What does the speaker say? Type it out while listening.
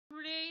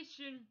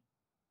creation.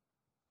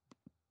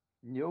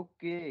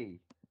 Okay.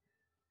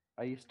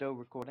 Are you still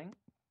recording?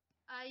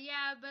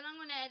 Yeah, but I'm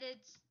gonna edit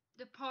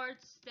the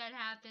parts that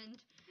happened.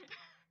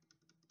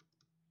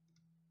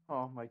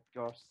 Oh my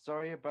gosh,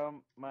 sorry about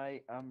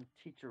my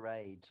teacher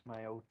aide,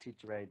 my old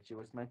teacher aide. She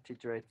was my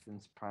teacher aide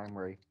since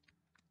primary.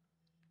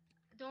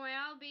 Don't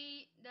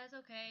worry, that's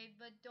okay,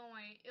 but don't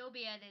worry, it'll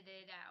be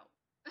edited out.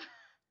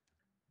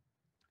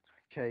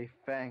 Okay,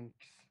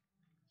 thanks.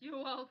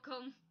 You're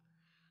welcome.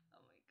 Oh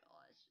my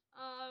gosh.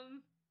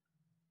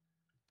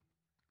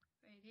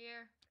 Right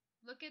here.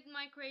 Look at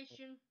my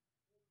creation.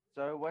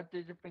 So what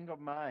did you think of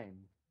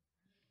mine?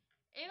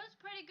 It was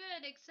pretty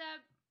good,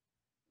 except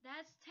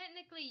that's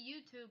technically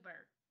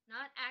YouTuber,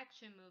 not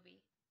action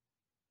movie.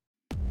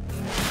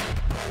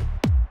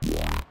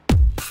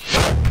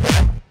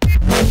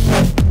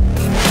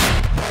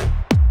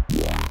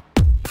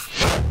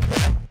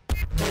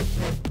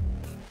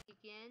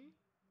 Begin.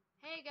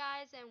 Hey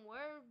guys, and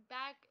we're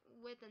back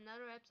with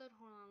another episode.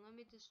 Hold on, let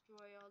me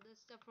destroy all this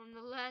stuff from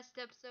the last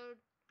episode.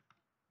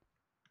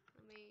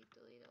 Let me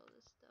delete all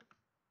this stuff.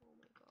 Oh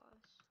my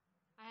gosh.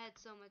 I had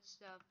so much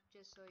stuff,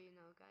 just so you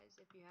know, guys,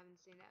 if you haven't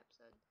seen the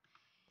episode.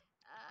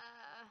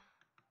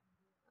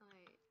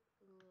 Alright,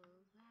 a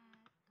little that,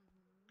 a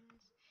little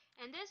this.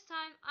 And this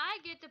time,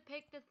 I get to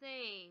pick the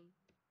theme.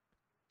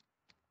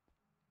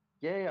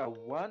 Yeah, I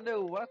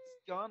wonder what's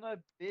gonna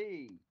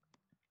be.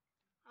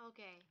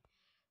 Okay.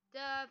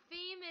 The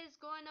theme is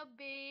going to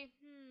be,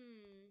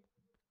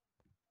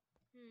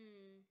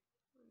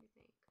 let me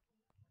think.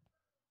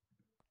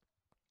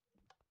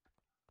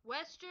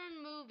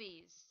 Western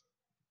movies.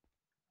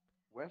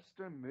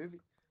 Western movie?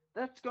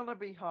 That's gonna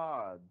be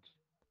hard.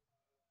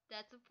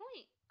 That's the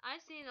point.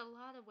 I've seen a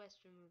lot of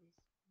Western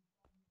movies.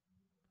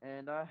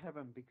 And I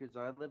haven't because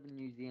I live in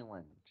New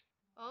Zealand.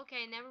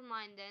 Okay, never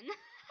mind then.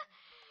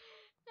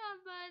 No,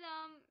 but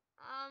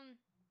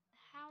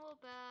how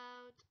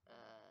about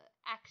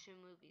action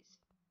movies?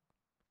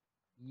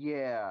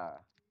 Yeah.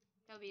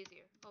 That'll be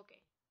easier. Okay,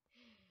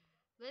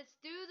 let's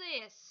do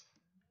this.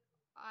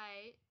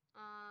 Alright.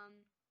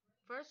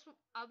 First,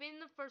 I'll be in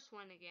the first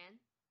one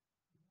again,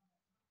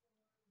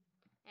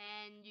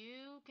 and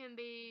you can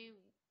be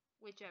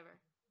whichever.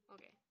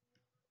 Okay.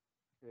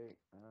 Okay,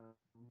 what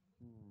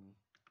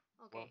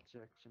Okay.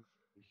 action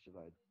movie should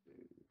I do?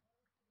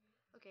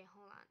 Okay.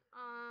 Hold on.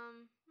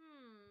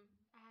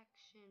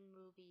 Action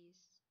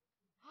movies.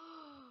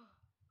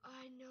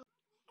 I know.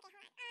 Okay, hold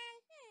on.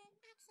 Action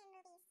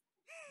movies.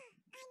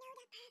 I know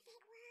the perfect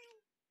one.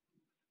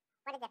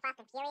 What is it,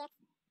 Fast and Furious? I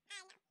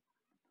know.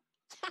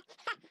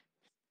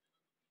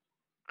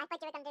 I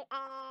thought you were gonna do,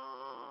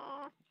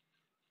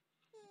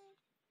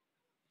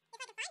 If I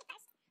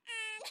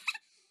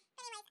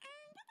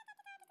can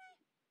find it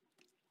first.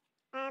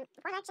 Anyways,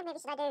 what action movie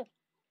should I do?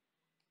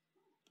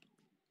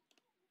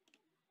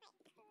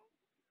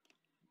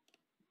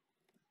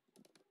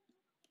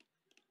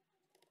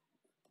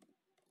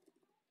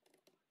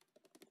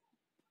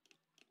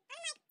 I'm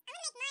gonna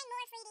make mine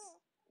more 3D.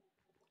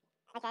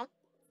 Okay.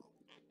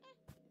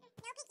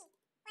 No peeking.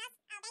 Or else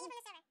I'll ban you from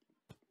the server.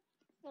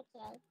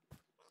 Okay.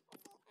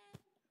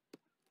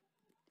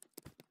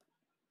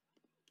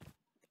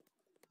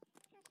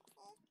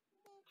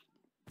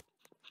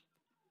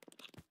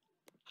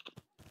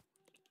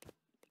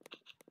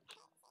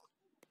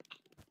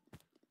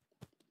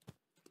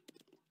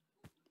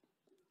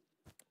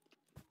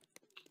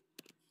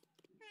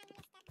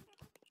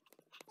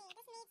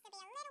 This needs to be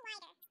a little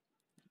wider.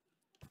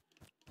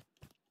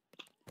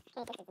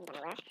 Okay, this isn't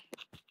gonna work.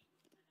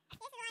 This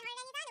is a lot harder than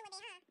you thought it would be,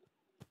 huh?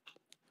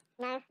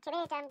 No, to me,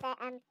 the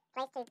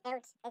place to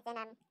build is in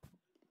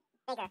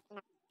bigger. No. Oh,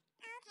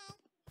 okay.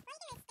 Well, you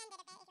can extend it a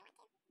bit if you want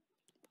to.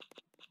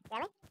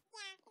 Really?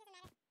 Yeah, it doesn't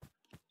matter.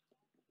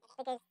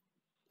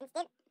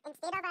 Because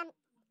instead of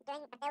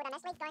doing a build on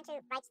this way, going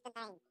to write the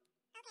name.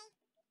 Okay. Okay,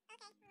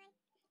 hold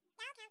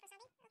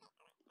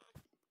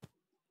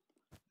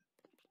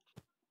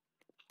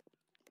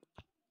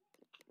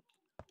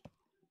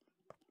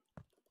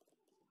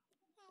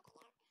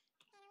on.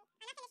 That'll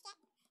count for something.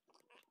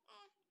 Okay, hold on.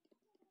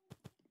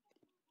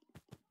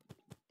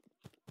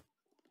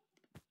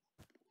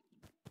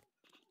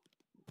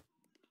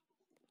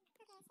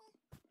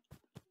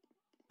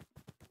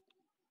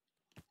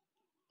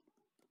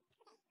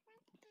 not finished yet. Okay, let's see.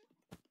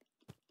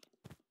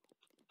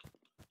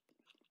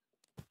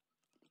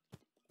 Okay,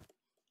 one.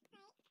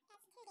 Alright,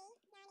 that's 2D.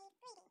 Now I need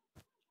 3D. Oh my gosh. Stupid mouse scrolling.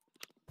 Okay.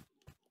 Alright, I'm almost done. No, don't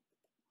delete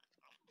it!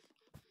 Oh, I need to. Never mind.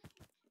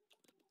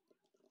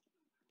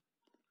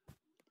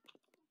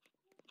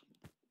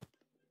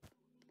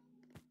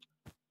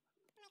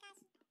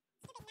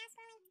 Okay, let's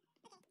see.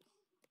 Okay. Almost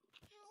done.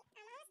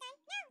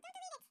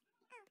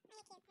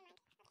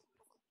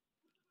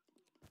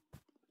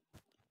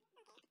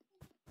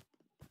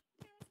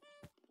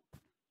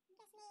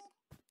 Just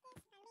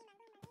need this.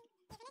 Marlene.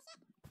 You finished yet?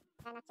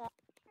 No, not yet. Okay,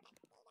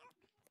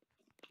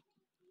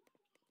 there you go.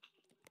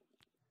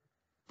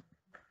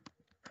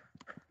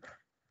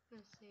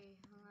 Let's see.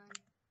 Hold on.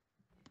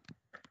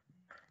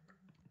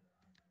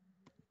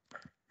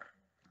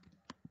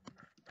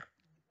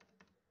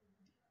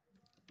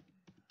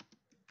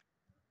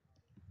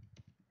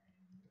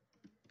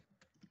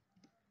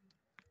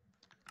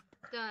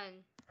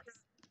 Done.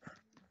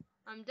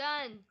 I'm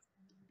done.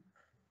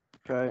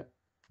 Okay,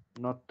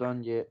 not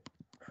done yet.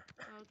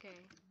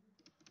 Okay.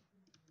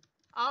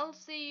 I'll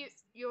see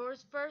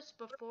yours first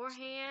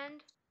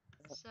beforehand.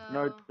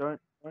 No, So,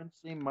 don't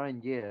see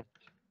mine yet.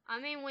 I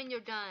mean when you're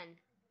done.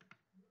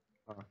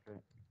 Okay.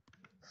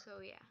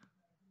 So yeah.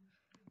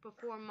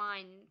 Before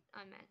mine,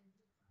 I meant.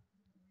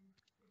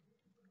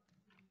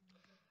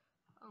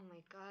 Oh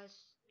my gosh.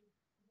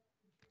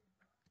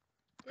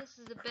 This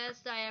is the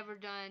best I ever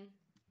done.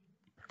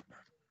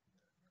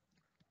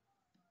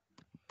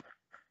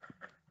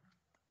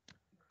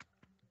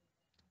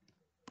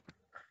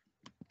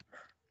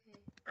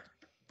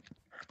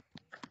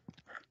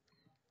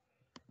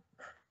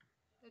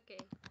 Okay.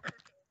 Okay.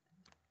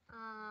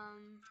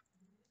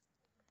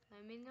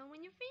 Let me know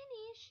when you're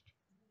finished.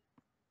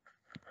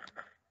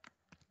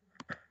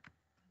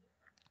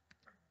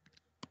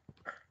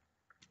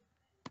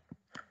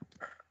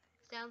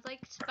 Sounds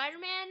like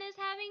Spiderman is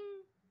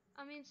having.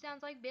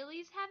 Sounds like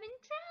Billy's having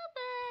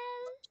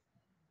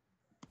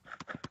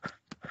trouble.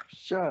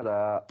 Shut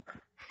up.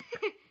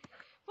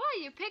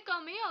 Well, you pick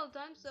on me all the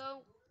time,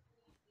 so.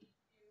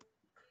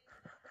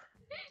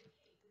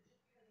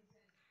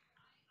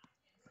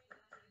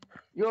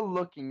 You're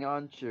looking,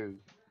 aren't you?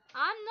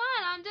 I'm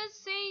not, I'm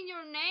just saying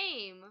your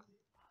name.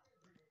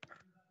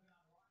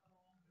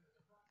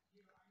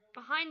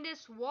 Behind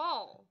this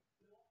wall.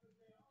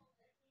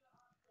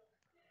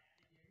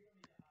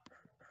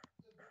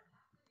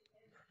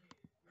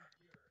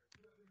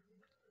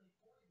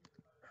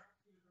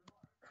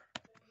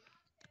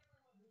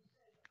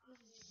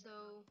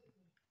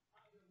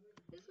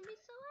 This will be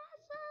so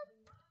awesome.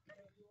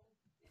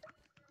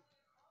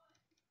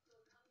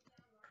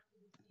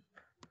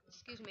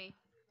 Excuse me.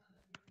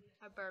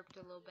 I burped a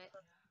little bit.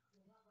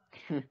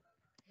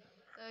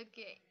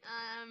 Okay,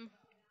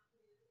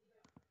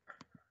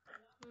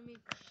 let me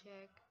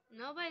check.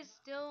 Nobody's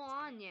still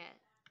on yet.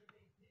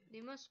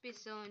 They must be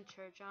still in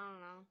church, I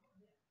don't know.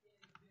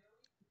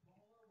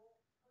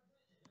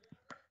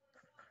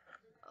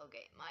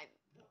 Okay, my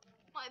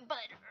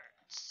butt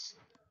hurts.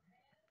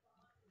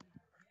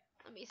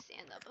 Let me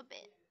stand up a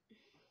bit.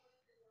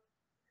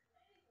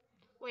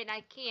 Wait,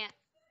 I can't.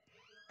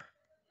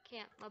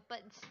 My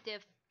butt's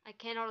stiff. I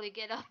can't hardly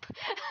get up.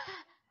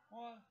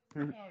 What?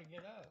 You can hardly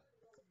get up.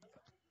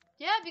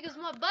 Yeah, because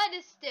my butt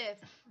is stiff.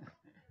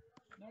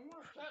 No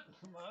more sitting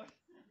so much.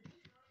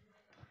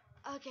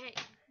 Okay.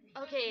 You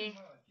sit Okay. too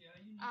much. Yeah,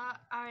 you need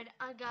Alright,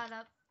 I got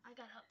up.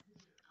 Okay.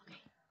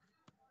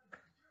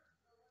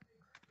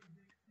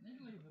 you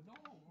can leave the door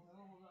open.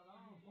 That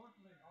auto work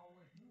light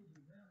always moves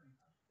you down.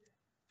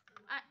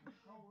 I, It's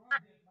cold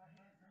up, get back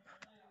there and turn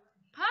it out.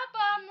 Papa,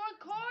 I'm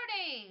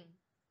recording.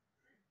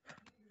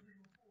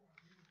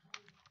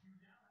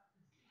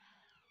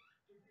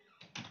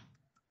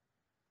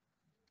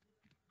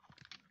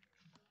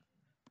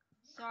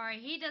 Sorry,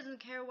 he doesn't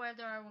care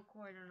whether I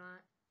record or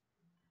not.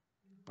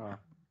 Oh.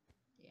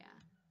 Yeah,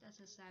 that's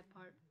a sad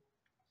part.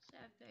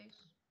 Sad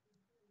face.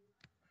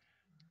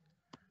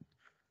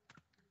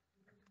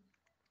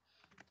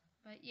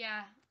 But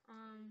yeah,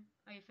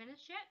 are you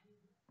finished yet?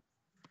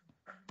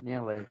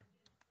 Nearly.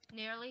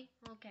 Nearly?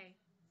 Okay.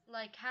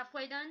 Like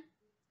halfway done?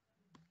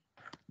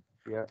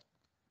 Yeah.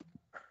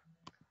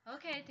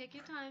 Okay, take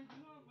your time.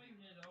 I'm not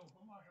leaving it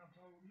open like I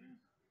told you.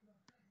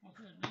 I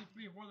said it needs to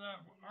be where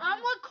that. I'm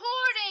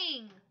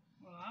recording!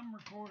 Well, I'm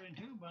recording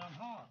too, but I'm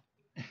hot.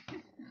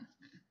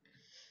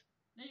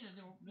 Need to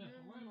do just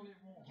a little bit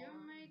more.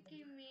 You're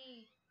making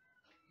me.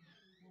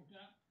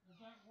 Does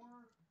that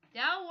work?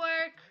 That'll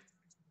work.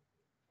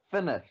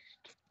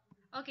 Finished.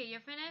 Okay,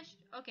 you're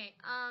finished? Okay,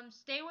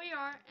 stay where you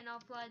are and I'll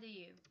fly to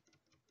you.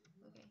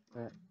 Okay.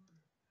 Yeah.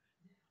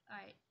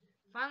 Alright.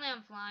 Finally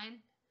I'm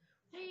flying.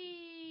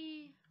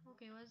 Whee!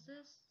 Okay, what's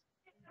this?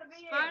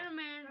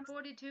 Spiderman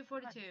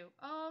 4242.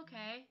 Oh,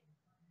 okay.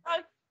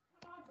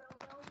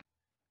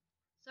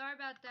 Sorry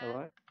about that.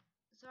 Hello?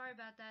 Sorry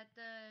about that.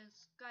 The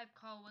Skype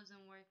call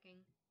wasn't working.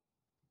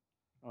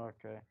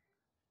 Okay.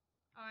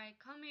 Alright,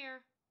 come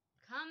here.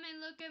 Come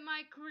and look at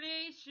my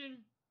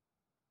creation.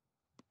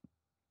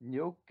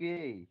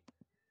 Okay.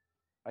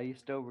 Are you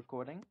still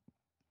recording?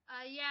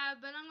 Yeah,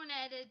 but I'm gonna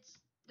edit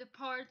the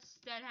parts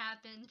that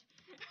happened.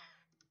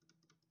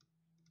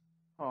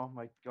 Oh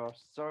my gosh.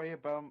 Sorry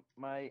about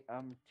my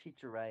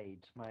teacher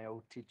aide. My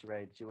old teacher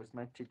aide. She was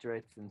my teacher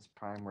aide since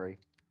primary.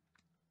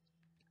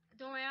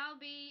 Don't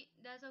worry,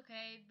 that's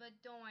okay, but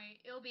don't worry,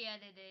 it'll be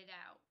edited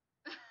out.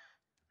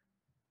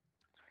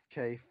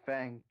 Okay,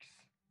 thanks.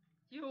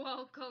 You're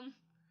welcome.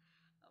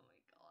 Oh my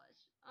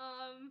gosh.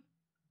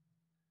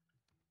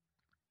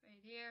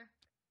 Right here.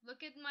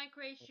 Look at my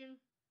creation.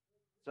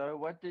 So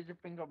what did you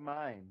think of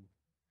mine?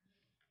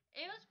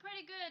 It was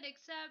pretty good,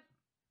 except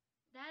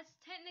that's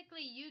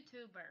technically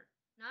YouTuber,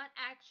 not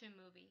action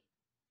movie.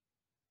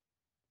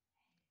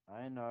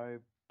 I know,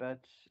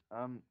 but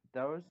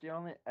that was the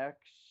only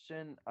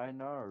action I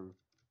know.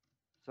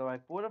 So I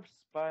thought of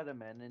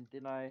Spiderman and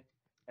then I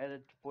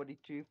added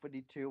 42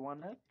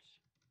 on it.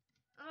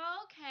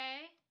 Oh,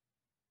 okay.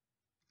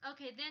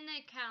 Okay, then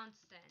it counts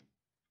then.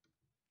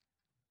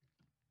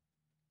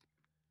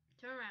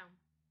 Turn around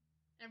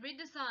and read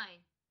the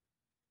sign.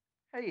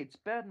 Hey, it's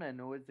Batman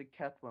or is it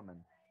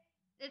Catwoman?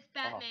 It's Oh,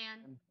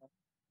 Batman.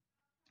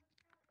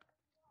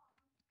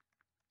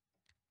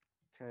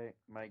 okay.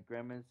 My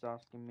grandma's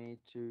asking me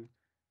to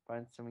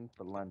find something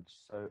for lunch,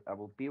 so I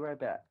will be right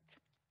back.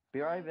 Be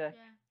right back,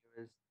 Yeah.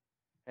 viewers.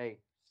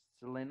 Hey,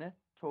 Selena,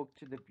 talk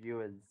to the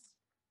viewers.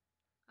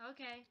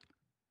 Okay.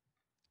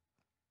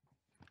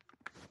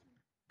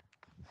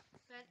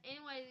 But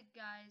anyway,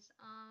 guys,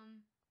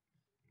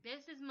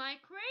 this is my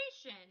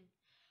creation.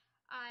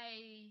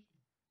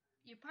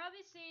 You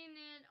probably seen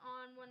it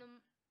on one of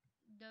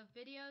the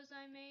videos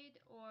I made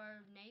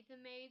or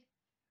Nathan made.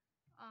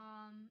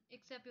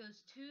 Except it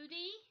was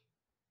 2D.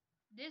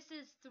 This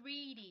is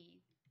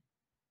 3D.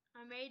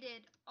 I made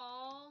it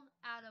all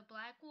out of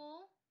black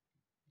wool,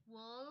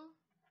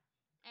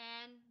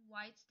 and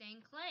white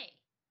stained clay.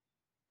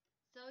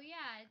 So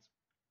yeah, it's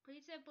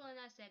pretty simple. And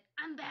I said,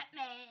 I'm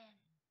Batman.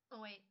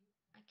 Oh wait,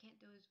 I can't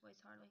do his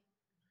voice hardly.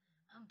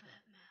 I'm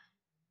Batman.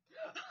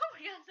 Oh my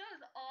gosh, that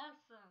was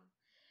awesome.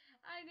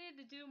 I need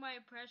to do my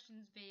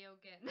impressions video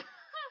again.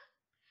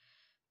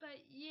 But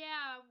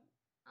yeah,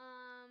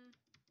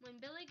 when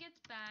Billy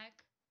gets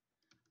back,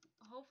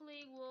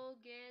 hopefully we'll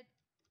get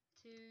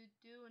to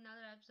do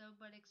another episode,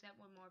 but except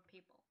with more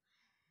people.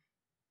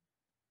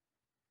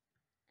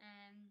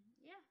 And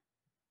yeah,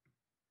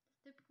 that's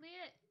typically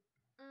it.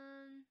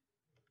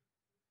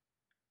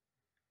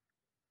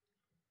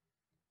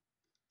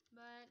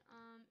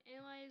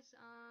 Anyways,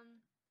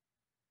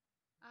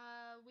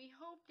 we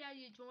hope that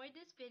you enjoyed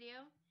this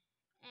video.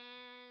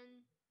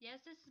 And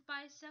yes, this is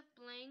by Seth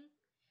Bling.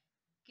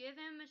 Give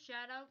him a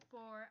shout out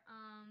for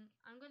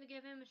I'm gonna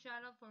give him a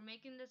shout out for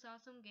making this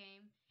awesome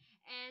game.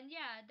 And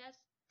yeah, that's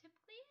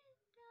typically it.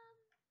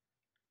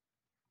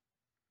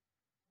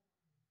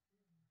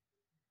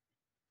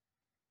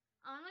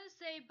 I'm gonna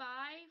say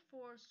bye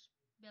for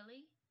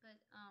Billy, but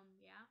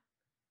yeah.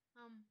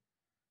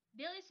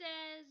 Billy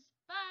says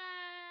bye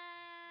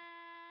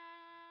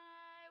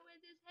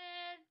with his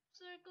head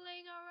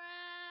circling around.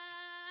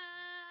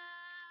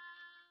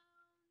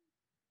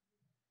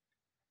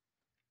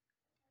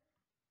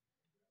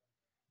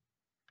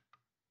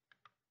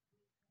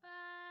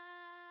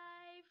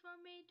 Bye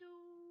from me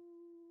too.